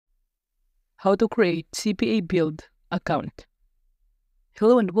How to create CPABuild account.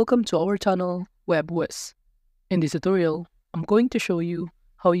 Hello and welcome to our channel WebWes. In this tutorial, I'm going to show you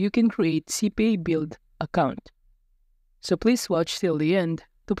how you can create CPABuild account. So please watch till the end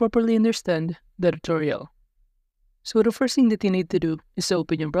to properly understand the tutorial. So the first thing that you need to do is to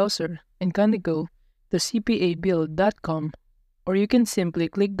open your browser and kindly go to CPABuild.com, or you can simply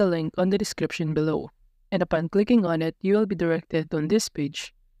click the link on the description below. And upon clicking on it, you will be directed on this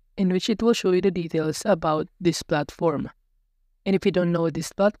page, in which it will show you the details about this platform. And if you don't know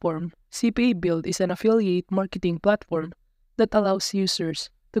this platform, CPABuild is an affiliate marketing platform that allows users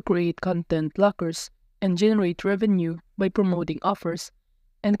to create content lockers and generate revenue by promoting offers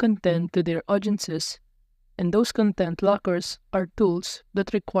and content to their audiences. And those content lockers are tools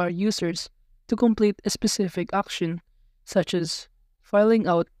that require users to complete a specific action, such as filling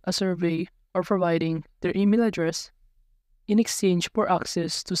out a survey or providing their email address in exchange for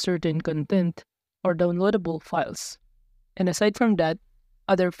access to certain content or downloadable files. And aside from that,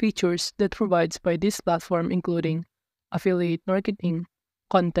 other features that provides by this platform including affiliate marketing,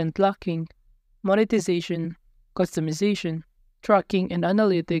 content locking, monetization, customization, tracking and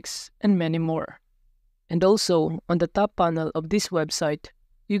analytics, and many more. And also, on the top panel of this website,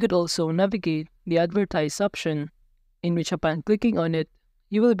 you could also navigate the advertise option, in which upon clicking on it,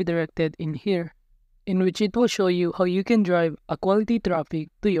 you will be directed in here, in which it will show you how you can drive a quality traffic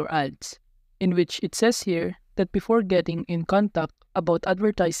to your ads, in which it says here that before getting in contact about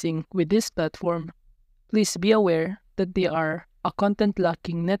advertising with this platform, please be aware that they are a content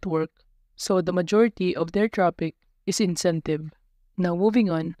locking network, so the majority of their traffic is incentive. Now moving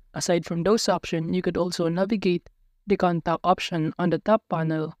on, aside from those options, you could also navigate the contact option on the top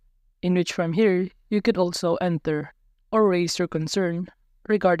panel, in which from here, you could also enter or raise your concern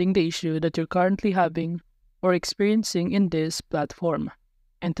regarding the issue that you're currently having or experiencing in this platform.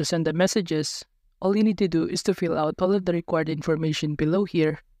 And to send the messages, all you need to do is to fill out all of the required information below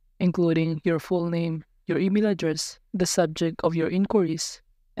here, including your full name, your email address, the subject of your inquiries,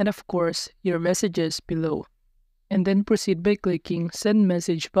 and of course, your messages below. And then proceed by clicking Send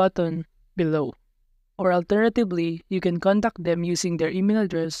Message button below. Or alternatively, you can contact them using their email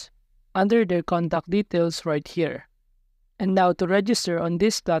address under their contact details right here. And now to register on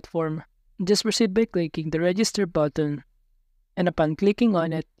this platform, just proceed by clicking the Register button. And upon clicking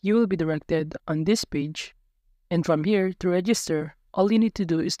on it, you will be directed on this page. And from here, to register, all you need to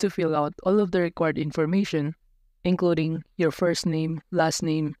do is to fill out all of the required information, including your first name, last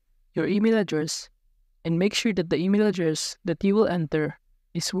name, your email address, and make sure that the email address that you will enter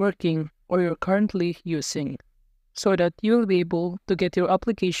is working or you're currently using, so that you will be able to get your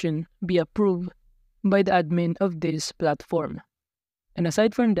application be approved by the admin of this platform. And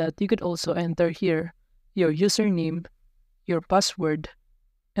aside from that, you could also enter here your username, your password,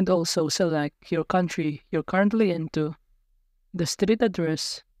 and also select your country you're currently into, the street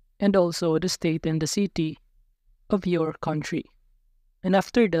address, and also the state and the city of your country. And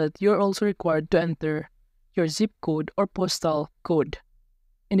after that, you're also required to enter your zip code or postal code.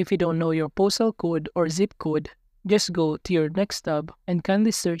 And if you don't know your postal code or zip code, just go to your next tab and kindly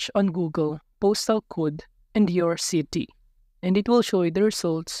search on Google postal code and your city, and it will show you the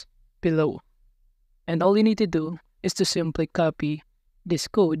results below. And all you need to do is to simply copy this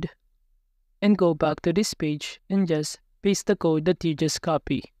code and go back to this page and just paste the code that you just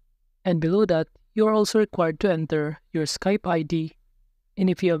copied. And below that, you are also required to enter your Skype ID.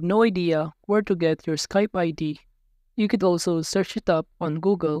 And if you have no idea where to get your Skype ID, you could also search it up on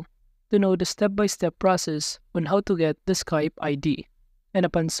Google to know the step-by-step process on how to get the Skype ID. And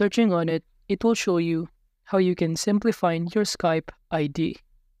upon searching on it, it will show you how you can simply find your Skype ID.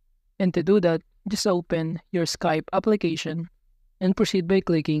 And to do that, just open your Skype application and proceed by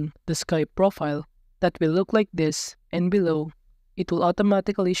clicking the Skype profile that will look like this, and below, it will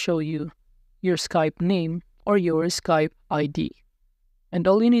automatically show you your Skype name or your Skype ID. And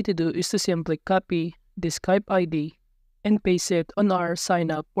all you need to do is to simply copy the Skype ID and paste it on our sign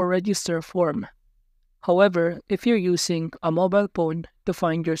up or register form. However, if you're using a mobile phone to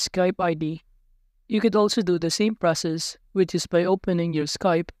find your Skype ID, you could also do the same process, which is by opening your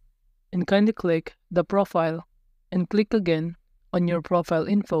Skype and kindly click the profile and click again on your profile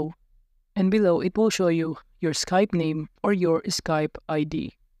info, and below it will show you your Skype name or your Skype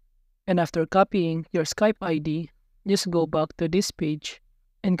ID. And after copying your Skype ID, just go back to this page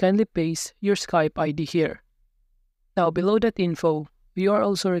and kindly paste your Skype ID here. Now below that info, you are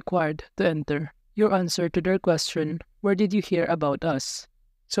also required to enter your answer to their question, where did you hear about us?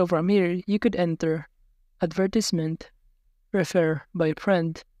 So from here, you could enter advertisement, refer by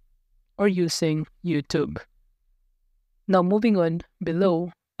friend, or using YouTube. Now moving on,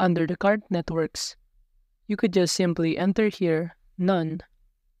 below, under the current networks, you could just simply enter here none,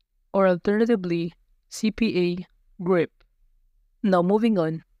 or alternatively CPA grip. Now moving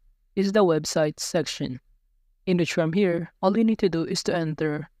on is the website section, in which from here, all you need to do is to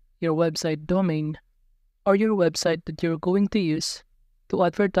enter your website domain or your website that you're going to use to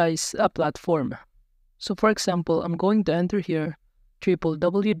advertise a platform. So for example, I'm going to enter here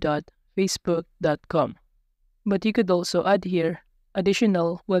www.facebook.com. But you could also add here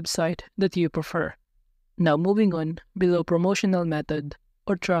additional website that you prefer. Now moving on, below promotional method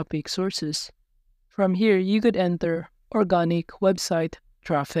or traffic sources, from here you could enter organic website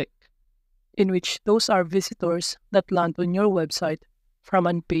traffic, in which those are visitors that land on your website from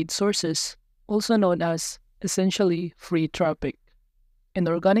unpaid sources, also known as essentially free traffic. And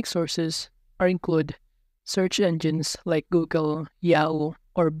organic sources include search engines like Google, Yahoo,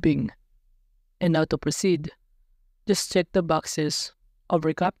 or Bing. And now to proceed, just check the boxes of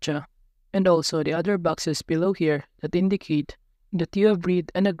reCAPTCHA and also the other boxes below here that indicate that you have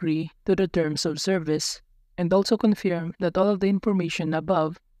read and agree to the terms of service, and also confirm that all of the information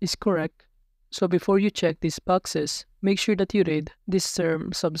above is correct. So before you check these boxes, make sure that you read this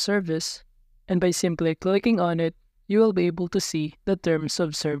terms of service, and by simply clicking on it, you will be able to see the terms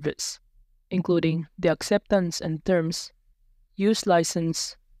of service, including the acceptance and terms, use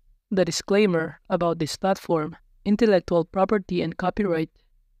license, the disclaimer about this platform, intellectual property and copyright,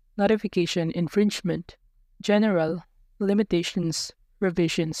 notification infringement, general, limitations,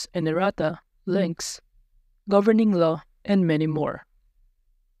 revisions and errata, links, governing law, and many more.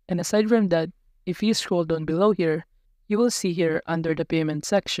 And aside from that, if you scroll down below here, you will see here under the payment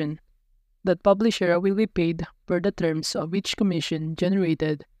section that publisher will be paid per the terms of each commission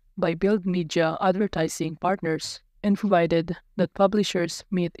generated by Build Media advertising partners, and provided that publishers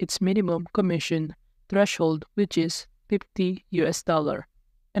meet its minimum commission threshold, which is $50.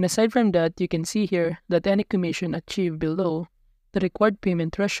 And aside from that, you can see here that any commission achieved below the required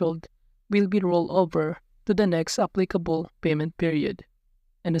payment threshold will be rolled over to the next applicable payment period.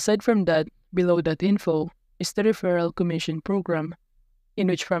 And aside from that, below that info is the referral commission program, in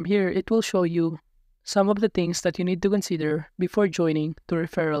which from here it will show you some of the things that you need to consider before joining the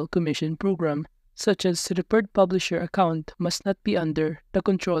referral commission program, such as the referred publisher account must not be under the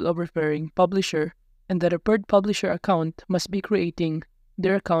control of referring publisher, and the referred publisher account must be creating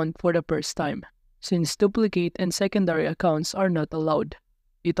their account for the first time, since duplicate and secondary accounts are not allowed.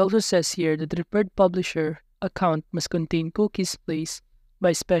 It also says here that the referred publisher account must contain cookies placed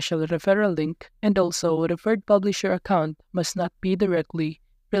by special referral link, and also referred publisher account must not be directly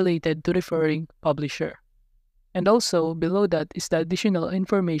related to referring publisher. And also below that is the additional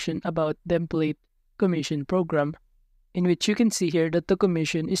information about the template commission program, in which you can see here that the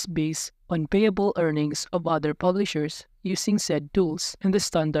commission is based on payable earnings of other publishers using said tools, and the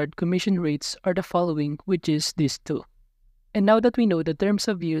standard commission rates are the following, which is these two. And now that we know the terms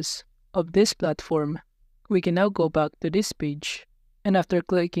of use of this platform, we can now go back to this page, and after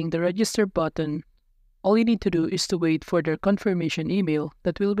clicking the register button, all you need to do is to wait for their confirmation email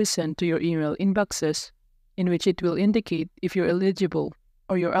that will be sent to your email inboxes, in which it will indicate if you're eligible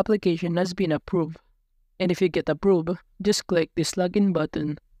or your application has been approved. And if you get approved, just click this login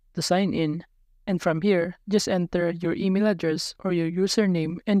button to sign in, and from here, just enter your email address or your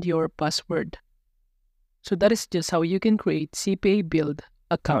username and your password. So that is just how you can create CPABuild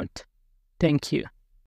account. Thank you.